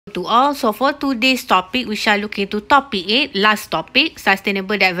To all, so for today's topic, we shall look into topic 8, last topic,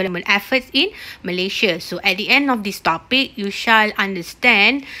 sustainable development efforts in Malaysia. So at the end of this topic, you shall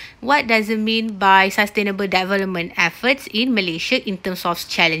understand what does it mean by sustainable development efforts in Malaysia in terms of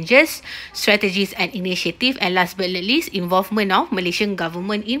challenges, strategies and initiative, and last but not least, involvement of Malaysian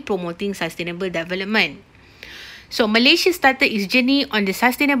government in promoting sustainable development. So Malaysia started its journey on the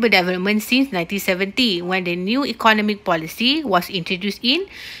sustainable development since 1970 when the new economic policy was introduced in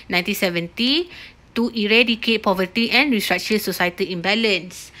 1970 to eradicate poverty and restructure societal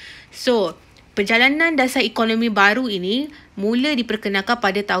imbalance. So perjalanan dasar ekonomi baru ini mula diperkenalkan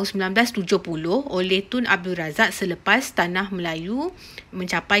pada tahun 1970 oleh Tun Abdul Razak selepas Tanah Melayu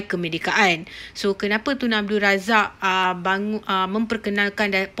mencapai kemerdekaan. So kenapa Tun Abdul Razak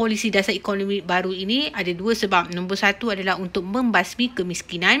memperkenalkan polisi dasar ekonomi baru ini? Ada dua sebab. Nombor satu adalah untuk membasmi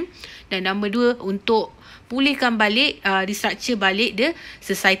kemiskinan dan nombor dua untuk pulihkan balik, restructure balik the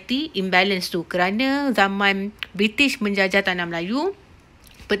society imbalance tu. Kerana zaman British menjajah Tanah Melayu,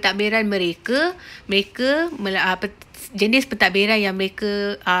 pentadbiran mereka jenis pentadbiran yang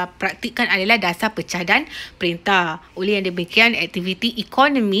mereka praktikkan adalah dasar pecah dan perintah. Oleh yang demikian, aktiviti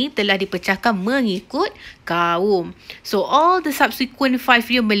ekonomi telah dipecahkan mengikut kaum. So all the subsequent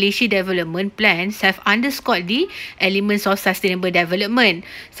 5-year Malaysia development plans have underscored the elements of sustainable development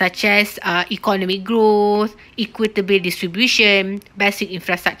such as economic growth, equitable distribution, basic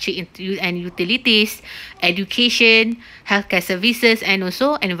infrastructure and utilities, education, healthcare services and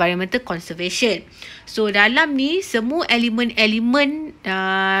also environmental conservation. So dalam ni semua elemen-elemen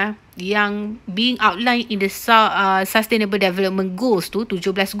yang being outlined in the sustainable development goals tu,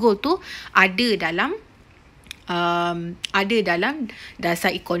 17 goal tu ada dalam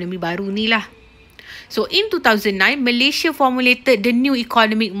dasar ekonomi baru ni lah. So in 2009, Malaysia formulated the new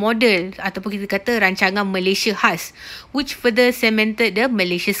economic model ataupun kita kata rancangan Malaysia khas, which further cemented the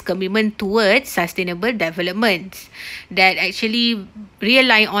Malaysia's commitment towards sustainable development that actually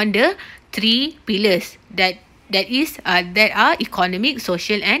rely on the 3 pillars that are economic,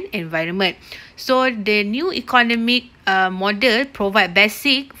 social and environment. So the new economic model provide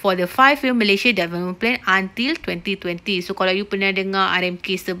basic for the 5-year Malaysia Development Plan until 2020. So kalau you pernah dengar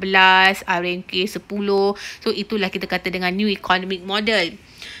RMK 11, RMK 10, so itulah kita kata dengan new economic model.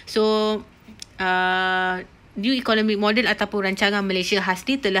 So new economic model ataupun rancangan Malaysia khas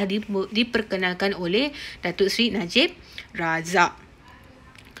ni telah diperkenalkan oleh Datuk Seri Najib Razak.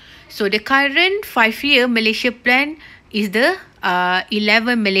 So the current 5-year Malaysia plan is the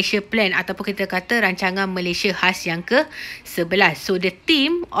 11 Malaysia plan ataupun kita kata rancangan Malaysia khas yang ke-11. So the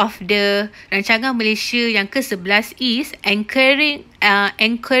theme of the rancangan Malaysia yang ke-11 is anchoring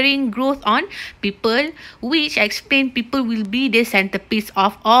growth on people, which explain people will be the centerpiece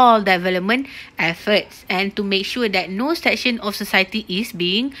of all development efforts and to make sure that no section of society is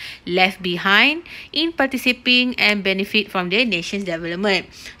being left behind in participating and benefit from the nation's development.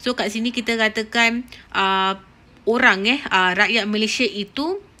 So kat sini kita katakan rakyat Malaysia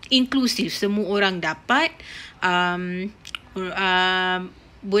itu inklusif, semua orang dapat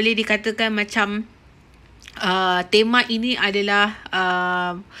boleh dikatakan macam tema ini adalah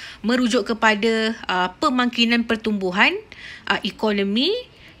merujuk kepada pemangkitan pertumbuhan ekonomi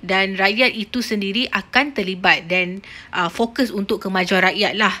dan rakyat itu sendiri akan terlibat dan fokus untuk kemajuan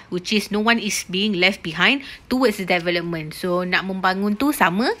rakyat lah, which is no one is being left behind towards development. So nak membangun tu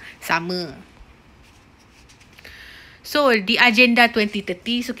sama-sama. So, di agenda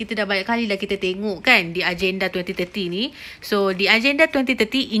 2030, so kita dah banyak kali lah kita tengok kan di agenda 2030 ni. So, di agenda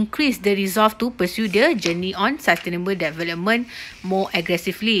 2030 increase the resolve to pursue the journey on sustainable development more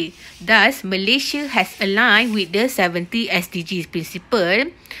aggressively. Thus, Malaysia has aligned with the 70 SDGs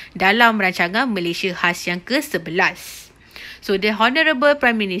principle dalam rancangan Malaysia khas yang ke-11. So, the Honourable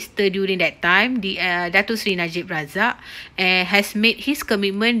Prime Minister during that time, Datuk Seri Najib Razak, has made his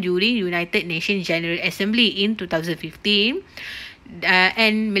commitment during United Nations General Assembly in 2015.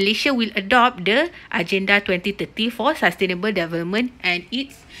 And Malaysia will adopt the Agenda 2030 for Sustainable Development and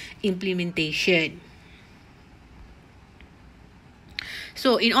its implementation.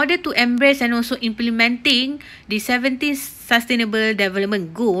 So, in order to embrace and also implementing the 17 Sustainable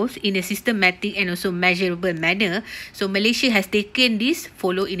Development Goals in a systematic and also measurable manner, so Malaysia has taken this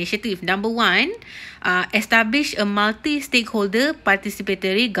follow initiative. Number 1, establish a multi-stakeholder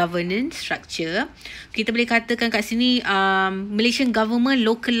participatory governance structure. Kita boleh katakan kat sini Malaysian government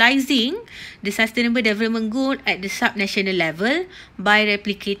localizing the Sustainable Development Goal at the sub-national level by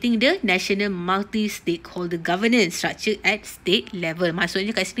replicating the national multi-stakeholder governance structure at state level.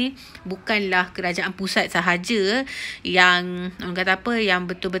 Maksudnya kat sini bukanlah kerajaan pusat sahaja yang orang kata apa, yang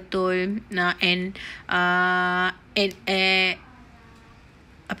betul-betul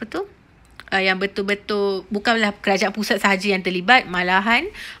yang betul-betul bukanlah kerajaan pusat sahaja yang terlibat, malahan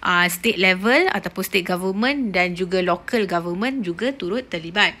state level ataupun state government dan juga local government juga turut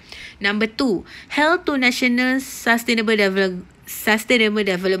terlibat. Number 2, held to National Sustainable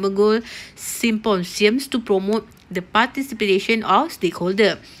Development Goal symposiums to promote the participation of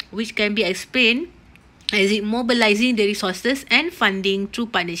stakeholder, which can be explained as it mobilizing the resources and funding through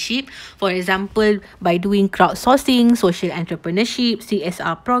partnership, for example, by doing crowdsourcing, social entrepreneurship,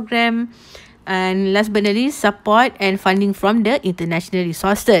 CSR program, and last but not least, support and funding from the international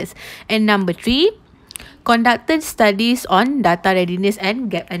resources. And number 3, conducted studies on data readiness and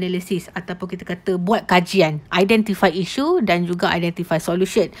gap analysis, ataupun kita kata buat kajian, identify issue dan juga identify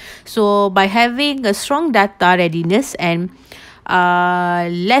solution. So by having a strong data readiness and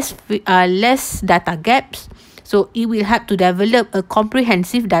less data gaps, so it will help to develop a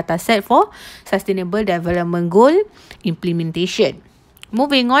comprehensive data set for sustainable development goal implementation.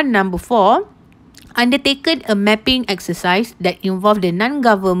 Moving on, number 4, undertaken a mapping exercise that involved the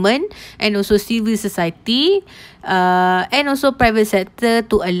non-government and also civil society and also private sector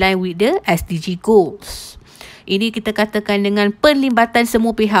to align with the SDG goals. Ini kita katakan dengan perlimbatan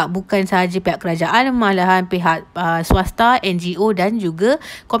semua pihak, bukan sahaja pihak kerajaan, malahan pihak swasta, NGO dan juga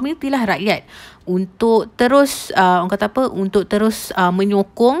komuniti lah, rakyat, untuk terus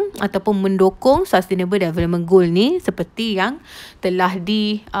menyokong ataupun mendukung Sustainable Development Goal ni seperti yang telah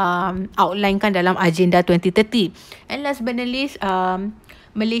di outlinekan dalam Agenda 2030. And last but not least,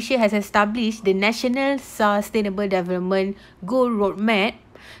 Malaysia has established the National Sustainable Development Goal Roadmap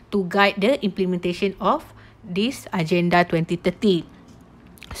to guide the implementation of this Agenda 2030.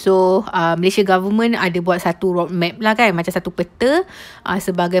 So Malaysia government ada buat satu roadmap lah kan, macam satu peta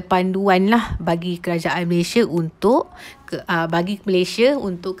sebagai panduan lah bagi kerajaan Malaysia untuk ke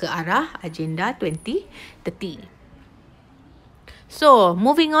arah Agenda 2030. So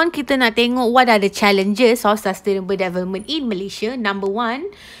moving on, kita nak tengok what are the challenges of sustainable development in Malaysia. Number 1,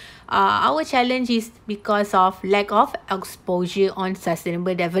 our challenge is because of lack of exposure on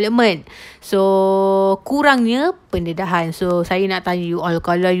sustainable development. So kurangnya pendedahan. So saya nak tanya you all,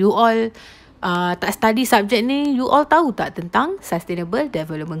 kalau you all tak study subjek ni, you all tahu tak tentang Sustainable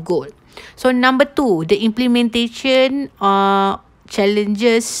Development Goal? So number 2, the implementation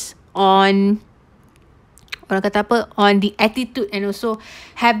challenges on on the attitude and also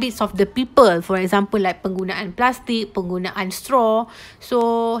habits of the people. For example, like penggunaan plastik, penggunaan straw.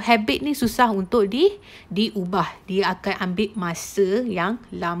 So habit ni susah untuk diubah. Dia akan ambil masa yang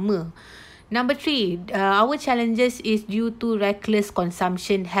lama. Number 3, our challenges is due to reckless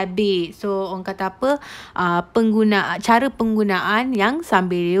consumption habit. So orang kata cara penggunaan yang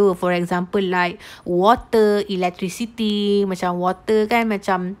sambil. For example, like water, electricity. Macam water kan,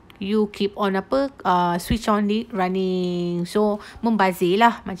 macam you keep on switch on the running, so membazir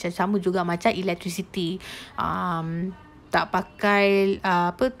lah. Macam sama juga macam electricity, tak pakai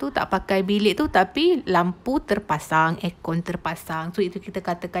tak pakai bilik tu tapi lampu terpasang, aircon terpasang. So itu kita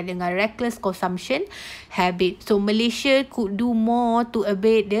katakan dengan reckless consumption habit. So Malaysia could do more to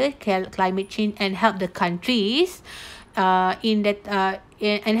abate the climate change and help the countries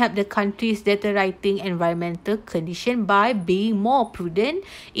and help the countries deteriorating environmental condition by being more prudent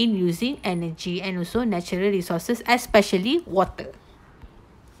in using energy and also natural resources, especially water.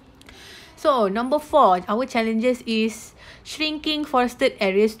 So number 4, our challenges is shrinking forested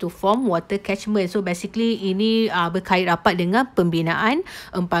areas to form water catchment. So basically ini berkait rapat dengan pembinaan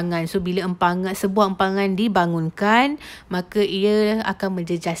empangan. So bila sebuah empangan dibangunkan, maka ia akan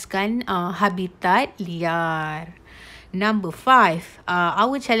menjejaskan habitat liar. Number 5,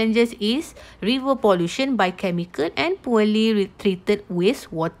 our challenges is river pollution by chemical and poorly treated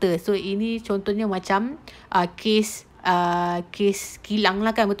wastewater. So ini contohnya macam kes kilang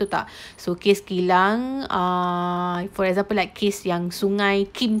lah kan, betul tak? So kes kilang, for example like kes yang sungai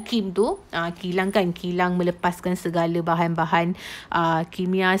Kim tu, kilang melepaskan segala bahan-bahan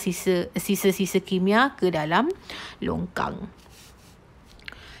kimia, sisa-sisa kimia ke dalam longkang.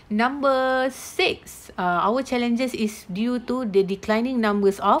 Number 6, our challenges is due to the declining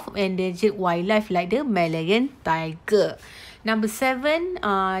numbers of endangered wildlife like the Malayan tiger. Number 7,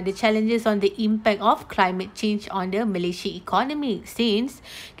 the challenges on the impact of climate change on the Malaysia economy, since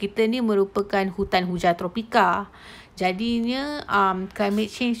kita ni merupakan hutan hujan tropika. Jadinya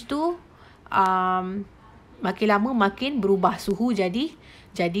climate change tu makin lama makin berubah, suhu jadi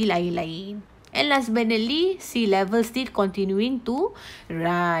lain-lain. And last but not least, sea level still continuing to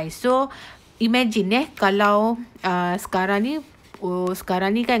rise. So imagine kalau sekarang ni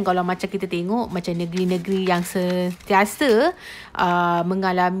sekarang ni kan kalau macam kita tengok macam negeri-negeri yang sentiasa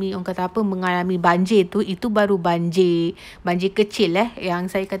mengalami mengalami banjir tu, itu baru banjir kecil yang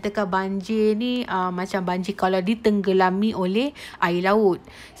saya katakan banjir ni macam banjir kalau ditenggelami oleh air laut.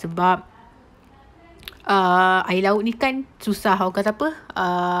 Sebab air laut ni kan susah,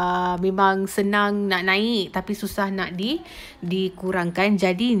 memang senang nak naik tapi susah nak dikurangkan.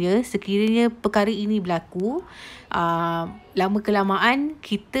 Jadinya sekiranya perkara ini berlaku, lama kelamaan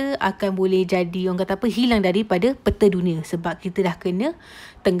kita akan boleh jadi hilang daripada peta dunia sebab kita dah kena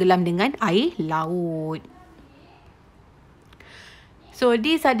tenggelam dengan air laut. So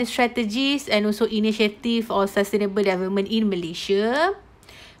these are the strategies and also initiative of sustainable development in Malaysia.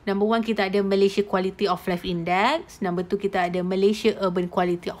 Number 1, kita ada Malaysia Quality of Life Index. Number 2, kita ada Malaysia Urban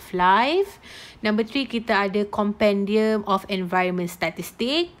Quality of Life. Number 3, kita ada Compendium of Environment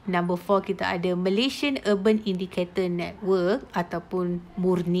Statistic. Number 4, kita ada Malaysian Urban Indicator Network ataupun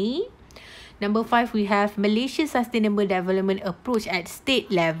MURNI. Number 5, we have Malaysia Sustainable Development Approach at state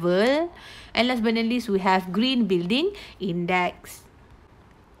level. And last but not least, we have Green Building Index.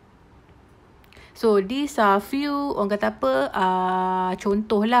 So these are few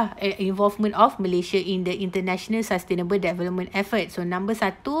contoh lah involvement of Malaysia in the international sustainable development effort. So number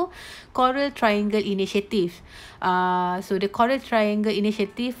 1, Coral Triangle Initiative. So the Coral Triangle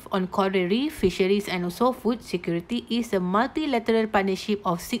Initiative on coral reef, fisheries and also food security is a multilateral partnership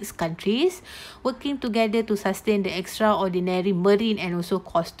of 6 countries working together to sustain the extraordinary marine and also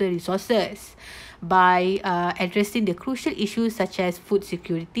coastal resources by addressing the crucial issues such as food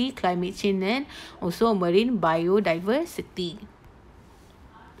security, climate change and also marine biodiversity.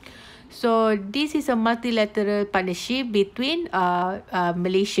 So this is a multilateral partnership between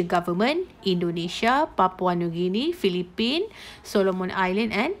Malaysia government, Indonesia, Papua New Guinea, Philippines, Solomon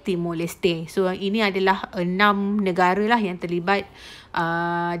Island and Timor-Leste. So ini adalah 6 negara lah yang terlibat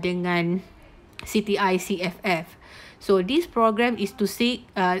dengan CTI CFF. So this program is to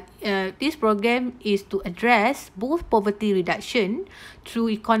address both poverty reduction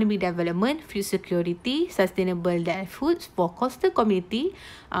through economic development, food security, sustainable livelihoods for coastal community,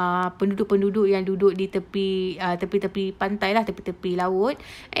 penduduk-penduduk yang duduk di tepi-tepi pantai lah, tepi-tepi laut,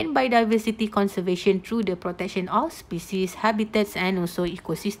 and biodiversity conservation through the protection of species, habitats and also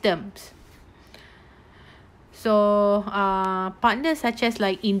ecosystems. So partners such as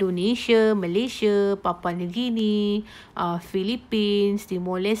like Indonesia, Malaysia, Papua New Guinea, Philippines,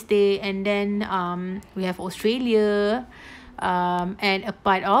 Timor-Leste, and then we have Australia, and a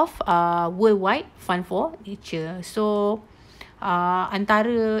part of Worldwide Fund for Nature. So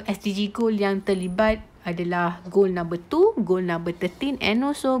antara SDG goal yang terlibat adalah goal number 2, goal number 13 and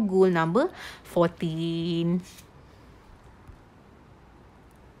also goal number 14.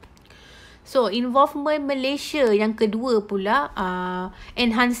 So, involvement Malaysia yang kedua pula,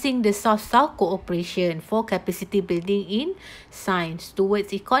 enhancing the South-South cooperation for capacity building in science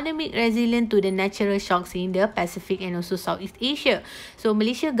towards economic resilience to the natural shocks in the Pacific and also Southeast Asia. So,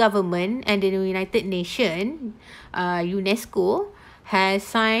 Malaysia government and the United Nations, UNESCO, has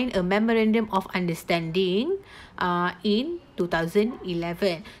signed a memorandum of understanding in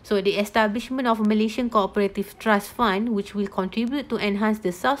 2011. So the establishment of Malaysian Cooperative Trust Fund, which will contribute to enhance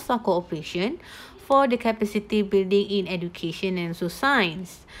the South-South cooperation for the capacity building in education and also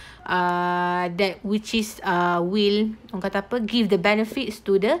science. That which is will give the benefits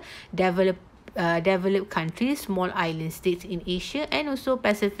to the developed countries, small island states in Asia and also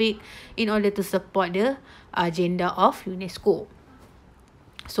Pacific in order to support the agenda of UNESCO.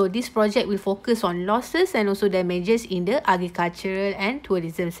 So this project will focus on losses and also damages in the agricultural and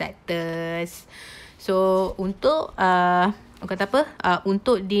tourism sectors. So untuk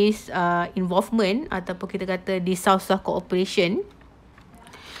untuk this involvement ataupun kita kata di South-South cooperation,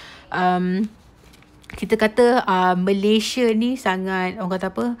 kita kata Malaysia ni sangat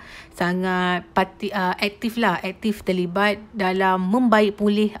sangat aktif terlibat dalam membaik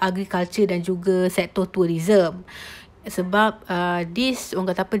pulih agriculture dan juga sektor tourism. Sebab this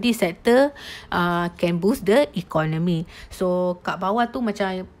sector can boost the economy. So kat bawah tu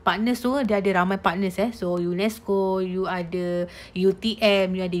macam partners tu dia ada ramai partners So UNESCO, you ada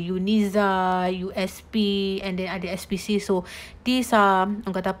UTM, you ada UNIZA, USP and then ada SPC. So these are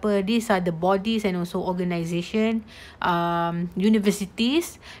the bodies and also organisation,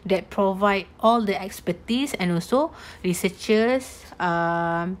 universities that provide all the expertise and also researchers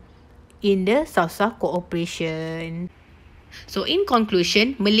in the South-South cooperation. So in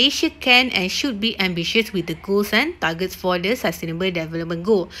conclusion, Malaysia can and should be ambitious with the goals and targets for the Sustainable Development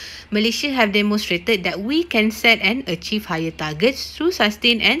Goal. Malaysia have demonstrated that we can set and achieve higher targets through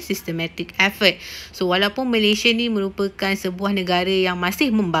sustained and systematic effort. So walaupun Malaysia ni merupakan sebuah negara yang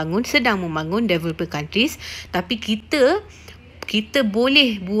masih membangun, sedang membangun, developer countries, tapi kita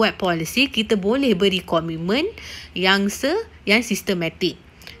boleh buat policy, kita boleh beri komitmen yang sistematik.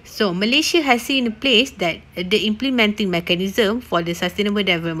 So, Malaysia has seen in place that the implementing mechanism for the Sustainable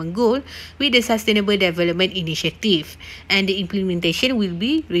Development Goal with the Sustainable Development Initiative, and the implementation will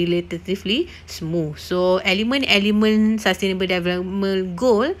be relatively smooth. So, elemen-elemen Sustainable Development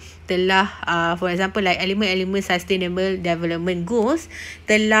Goal telah, for example, like elemen-elemen Sustainable Development Goals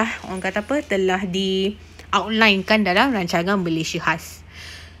telah, telah di-outlinekan dalam rancangan Malaysia khas.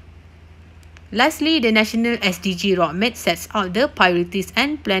 Lastly, the National SDG Roadmap sets out the priorities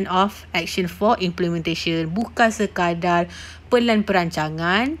and plan of action for implementation. Bukan sekadar pelan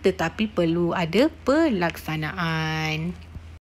perancangan, tetapi perlu ada pelaksanaan.